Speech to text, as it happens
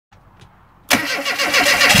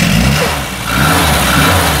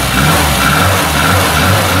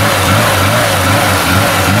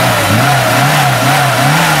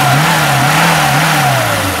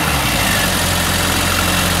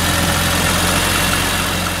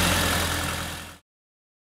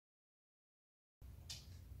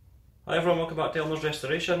Hi everyone, welcome back to Eleanor's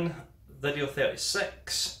Restoration, video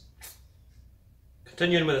 36.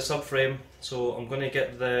 Continuing with the subframe, so I'm going to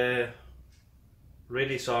get the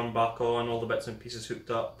radius arm back on, all the bits and pieces hooked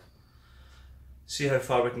up, see how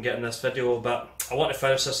far we can get in this video, but I want to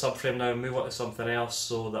finish this subframe now and move on to something else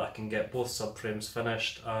so that I can get both subframes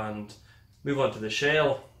finished and move on to the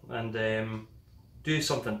shell and do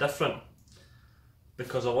something different.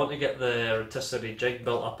 Because I want to get the rotisserie jig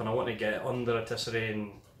built up and I want to get it on the rotisserie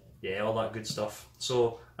and yeah, all that good stuff.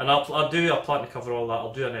 So, and I plan to cover all that.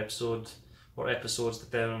 I'll do an episode or episodes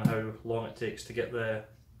depending on how long it takes to get the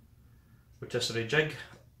rotisserie jig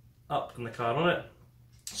up and the car on it.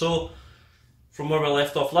 So, from where we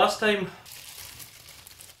left off last time,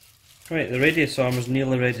 right, the radius arm is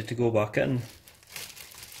nearly ready to go back in.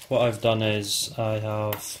 What I've done is I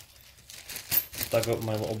have dug up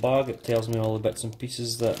my little bag. It tells me all the bits and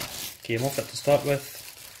pieces that came off it to start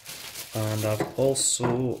with, and I've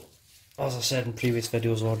also, as I said in previous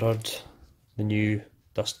videos, ordered the new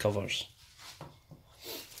dust covers.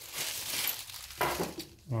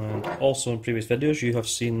 And also in previous videos you have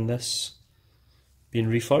seen this being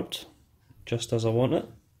refurbed just as I want it.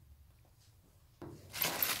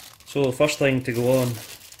 So the first thing to go on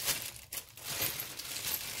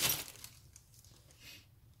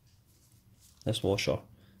this washer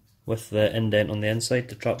with the indent on the inside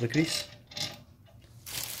to trap the grease.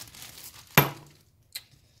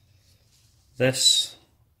 This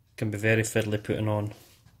can be very fiddly putting on.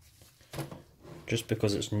 Just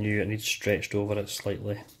because it's new, it needs stretched over it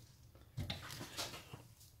slightly.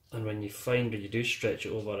 And when you do stretch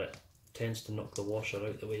it over, it tends to knock the washer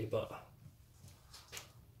out the way, but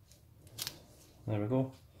there we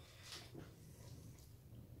go.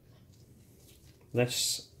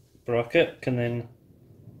 This bracket can then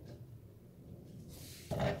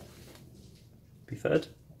be fitted.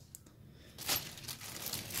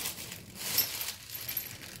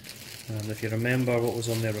 And if you remember what was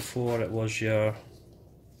on there before, it was your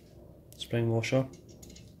spring washer.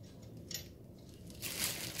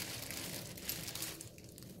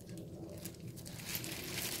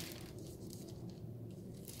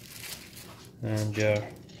 And your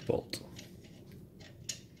bolt.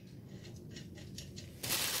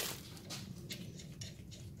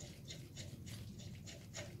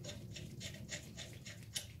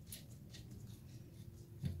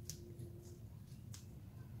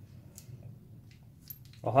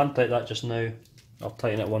 I'll hand tighten that just now. I'll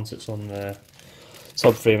tighten it once it's on the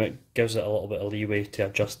subframe. It gives it a little bit of leeway to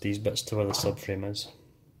adjust these bits to where the subframe is.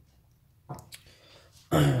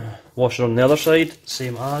 Washer on the other side,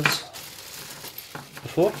 same as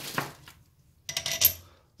before.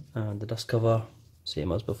 And the dust cover,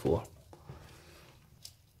 same as before.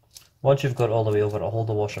 Once you've got it all the way over, it'll hold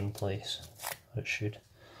the washer in place. It should.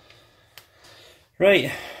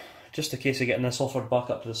 Right, just a case of getting this offered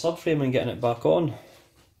back up to the subframe and getting it back on.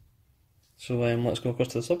 So let's go across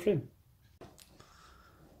to the subframe.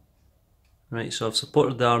 Right, so I've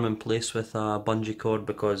supported the arm in place with a bungee cord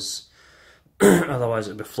because otherwise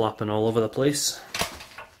it'd be flapping all over the place.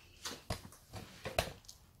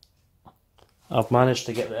 I've managed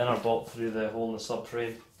to get the inner bolt through the hole in the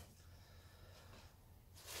subframe.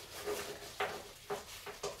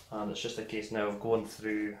 And it's just a case now of going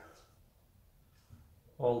through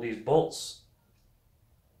all these bolts,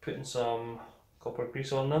 putting some copper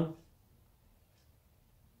grease on them,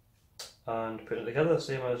 and putting it together the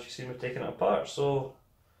same as you see me taking it apart. So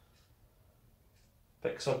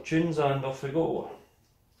pick some tunes and off we go.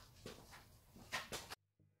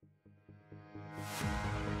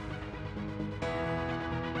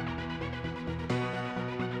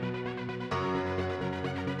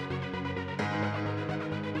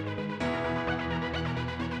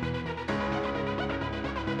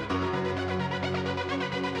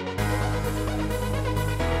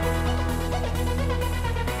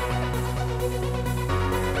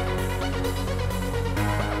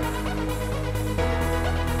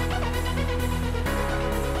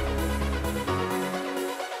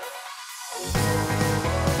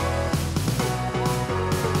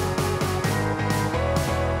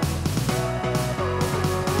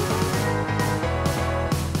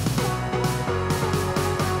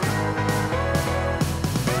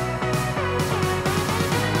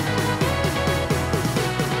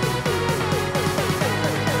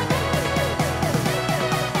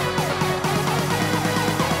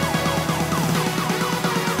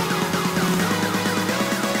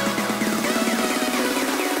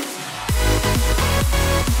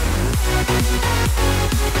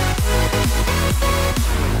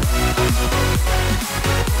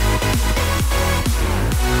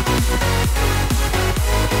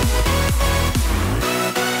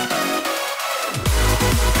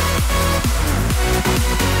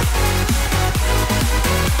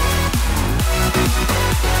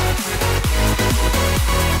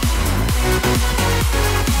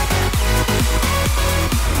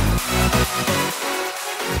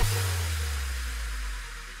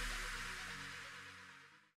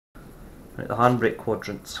 handbrake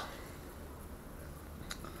quadrants.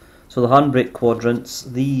 So the handbrake quadrants,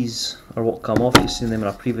 these are what come off. You've seen them in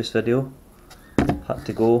a previous video. Had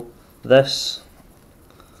to go. This,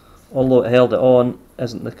 although it held it on,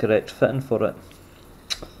 isn't the correct fitting for it,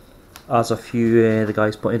 as a few the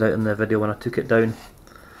guys pointed out in the video when I took it down.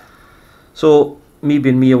 So me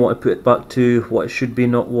being me, I want to put it back to what it should be,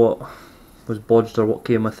 not what was bodged or what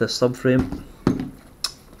came with this subframe.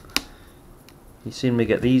 You've seen me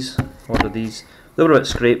get these, ordered these. They were a bit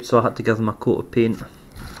scraped, so I had to give them a coat of paint.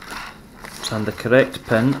 And the correct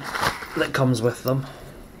pin that comes with them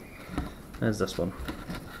is this one.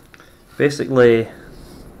 Basically,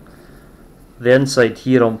 the inside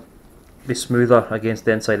here will be smoother against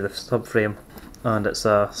the inside of the subframe, and it's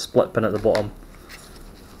a split pin at the bottom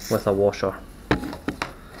with a washer.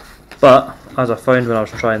 But as I found when I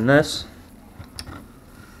was trying this,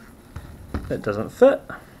 it doesn't fit.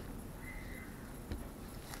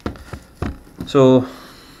 So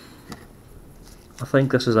I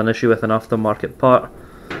think this is an issue with an aftermarket part.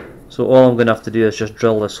 So all I'm going to have to do is just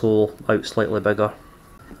drill this hole out slightly bigger.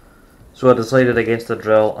 So I decided against a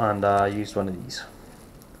drill and I used one of these.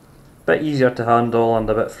 Bit easier to handle and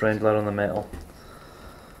a bit friendlier on the metal.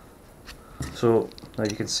 So now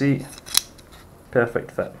you can see,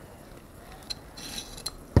 perfect fit.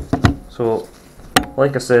 So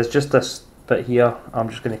like I said, just this bit here I'm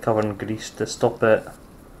just going to cover in grease to stop it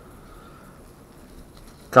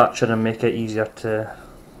catching and make it easier to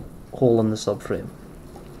hole in the subframe.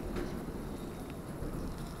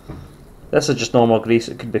 This is just normal grease.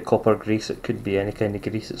 It could be copper grease, it could be any kind of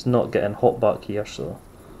grease. It's not getting hot back here, so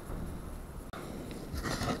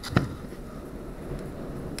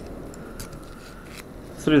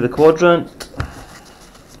through the quadrant,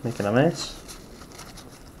 making a mess.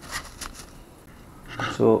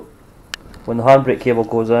 So when the handbrake cable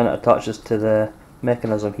goes in, it attaches to the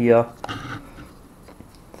mechanism here,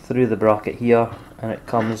 through the bracket here, and it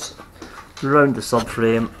comes round the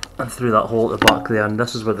subframe and through that hole at the back there, and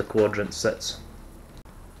this is where the quadrant sits.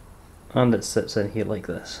 And it sits in here like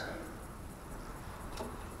this.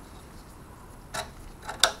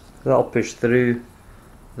 That'll push through.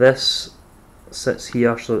 This sits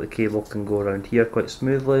here so that the cable can go around here quite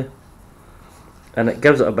smoothly, and it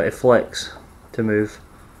gives it a bit of flex to move.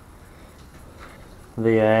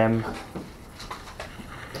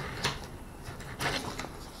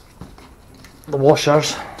 The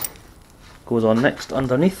washers goes on next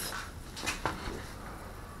underneath.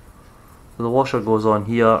 So the washer goes on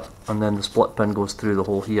here, and then the split pin goes through the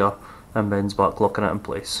hole here and bends back, locking it in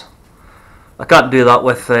place. I can't do that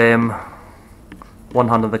with one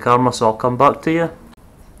hand on the camera, so I'll come back to you.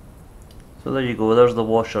 So there you go, there's the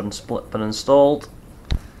washer and split pin installed,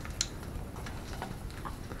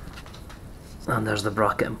 and there's the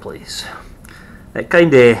bracket in place. It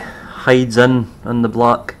kinda hides in the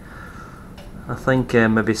black. I think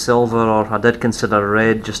maybe silver, or I did consider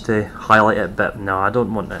red just to highlight it, but no, I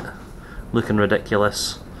don't want it looking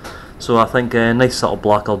ridiculous. So I think a nice subtle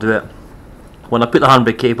black will do it. When I put the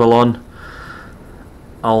handbrake cable on,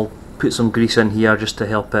 I'll put some grease in here just to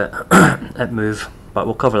help it it move, but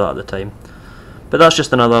we'll cover that at the time. But that's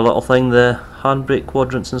just another little thing, the handbrake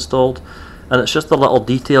quadrant's installed, and it's just the little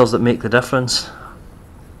details that make the difference.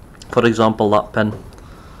 For example, that pin.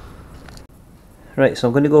 Right, so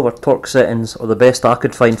I'm going to go over torque settings, or the best I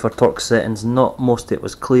could find for torque settings. Not most of it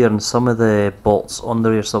was clear, and some of the bolts on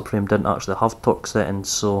the rear subframe didn't actually have torque settings,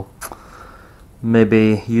 so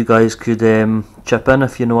maybe you guys could chip in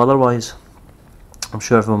if you know otherwise. I'm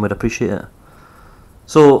sure everyone would appreciate it.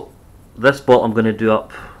 So this bolt I'm going to do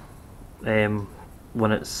up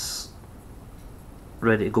when it's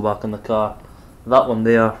ready to go back in the car. That one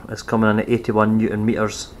there is coming in at 81 Newton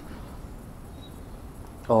meters,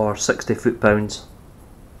 or 60 foot-pounds.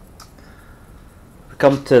 We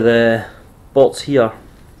come to the bolts here,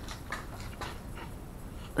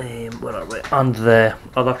 where are we? And the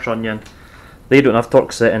other trunnion. They don't have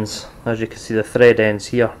torque settings. As you can see, the thread ends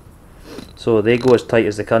here, so they go as tight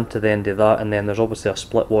as they can to the end of that, and then there's obviously a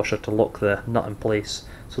split washer to lock the nut in place,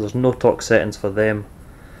 so there's no torque settings for them.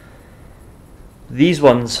 These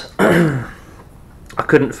ones I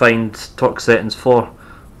couldn't find torque settings for,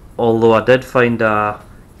 although I did find a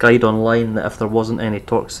guide online that if there wasn't any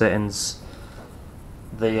torque settings,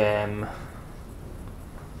 the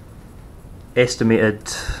estimated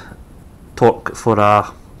torque for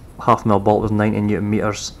a 1/2 bolt was 90 Newton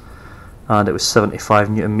meters, and it was 75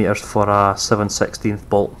 Newton meters for a 7/16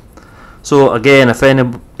 bolt. So again, if any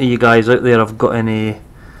of you guys out there have got any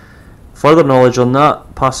further knowledge on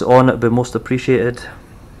that, pass it on, it'd be most appreciated.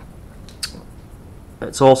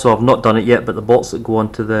 It's also, I've not done it yet, but the bolts that go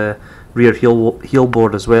onto the rear heel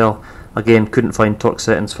board as well, Again, couldn't find torque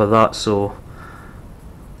settings for that, so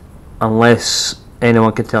unless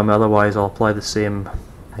anyone can tell me otherwise, I'll apply the same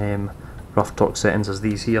rough torque settings as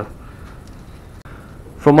these here.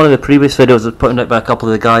 From one of the previous videos that was put out by a couple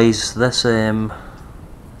of the guys, this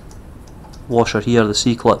washer here, the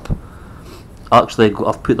C-clip, actually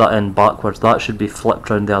I've put that in backwards. That should be flipped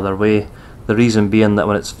round the other way. The reason being that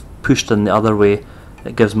when it's pushed in the other way,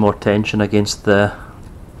 it gives more tension against the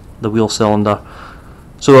wheel cylinder.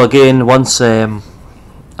 So again, once I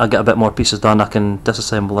get a bit more pieces done, I can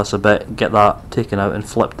disassemble this a bit, get that taken out and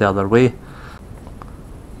flipped the other way.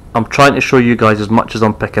 I'm trying to show you guys as much as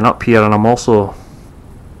I'm picking up here, and I'm also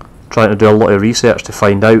trying to do a lot of research to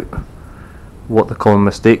find out what the common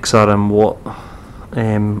mistakes are and what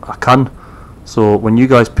I can. So when you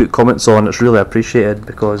guys put comments on, it's really appreciated,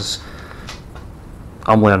 because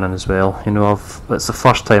I'm learning as well. You know, it's the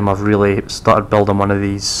first time I've really started building one of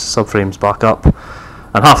these subframes back up,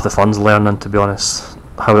 and half the fun's learning, to be honest,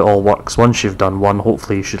 how it all works. Once you've done one,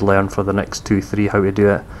 hopefully you should learn for the next 2, 3 how to do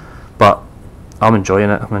it. But I'm enjoying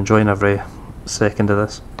it. I'm enjoying every second of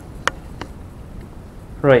this.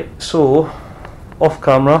 Right, so off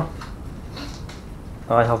camera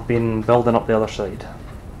I have been building up the other side.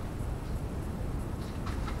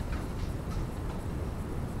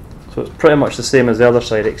 So it's pretty much the same as the other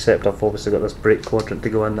side, except I've obviously got this brake quadrant to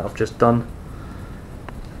go in that I've just done.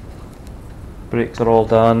 Brakes are all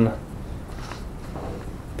done.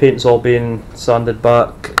 Paint's all been sanded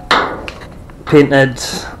back, painted,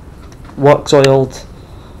 works oiled,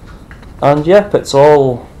 and yep, it's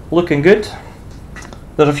all looking good.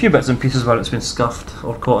 There's a few bits and pieces where it's been scuffed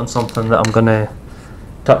or caught on something that I'm going to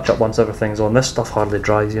touch up once everything's on. This stuff hardly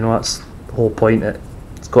dries, you know, that's the whole point.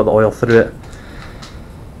 It's got the oil through it.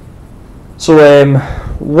 So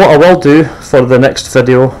what I will do for the next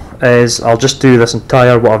video is I'll just do this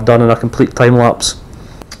entire what I've done in a complete time lapse,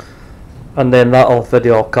 and then that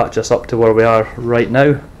video will catch us up to where we are right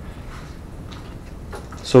now.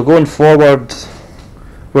 So going forward,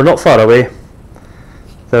 we're not far away.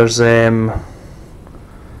 There's a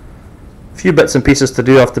few bits and pieces to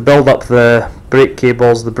do. I have to build up the brake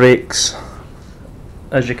cables, the brakes.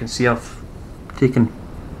 As you can see, I've taken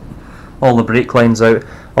all the brake lines out.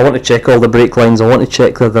 I want to check all the brake lines. I want to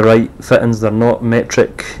check they're the right fittings. They're not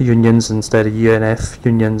metric unions instead of UNF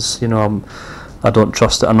unions. You know, I don't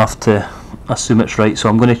trust it enough to assume it's right, so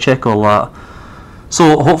I'm going to check all that.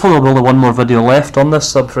 So hopefully there'll be only one more video left on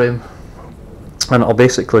this subframe, and it'll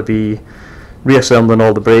basically be reassembling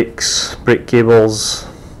all the brakes, brake cables,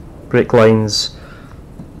 brake lines,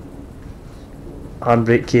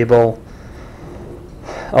 handbrake cable.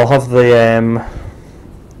 I'll have the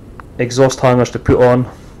exhaust hangers to put on.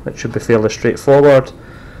 It should be fairly straightforward,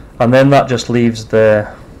 and then that just leaves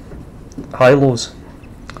the high-lows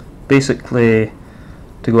basically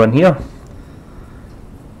to go in here.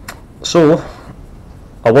 So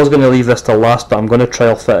I was going to leave this till last, but I'm going to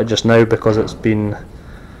trial fit it just now because it's been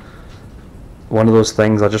one of those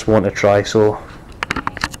things I just want to try. So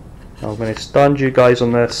I'm going to stand you guys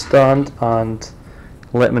on this stand and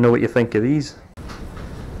let me know what you think of these.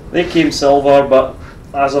 They came silver, but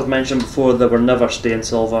as I've mentioned before, they were never staying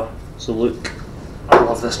silver. So look, I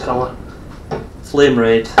love this colour. Flame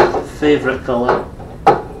red, favourite colour.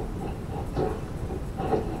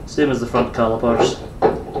 Same as the front calipers.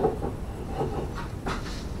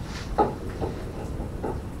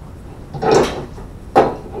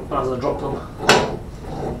 As I drop them.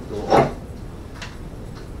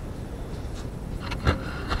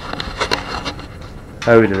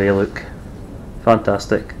 How do they look?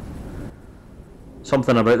 Fantastic.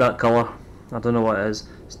 Something about that colour, I don't know what it is.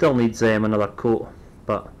 Still needs another coat,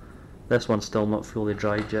 but this one's still not fully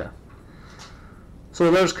dried yet. So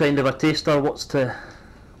there's kind of a taster what's to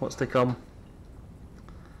come.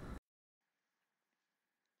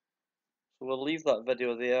 So we'll leave that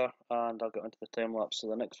video there, and I'll get into the time lapse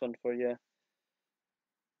of the next one for you.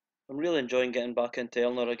 I'm really enjoying getting back into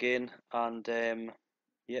Eleanor again, and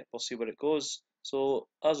yeah, we'll see where it goes. So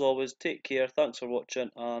as always, take care, thanks for watching,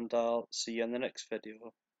 and I'll see you in the next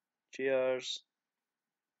video. Cheers.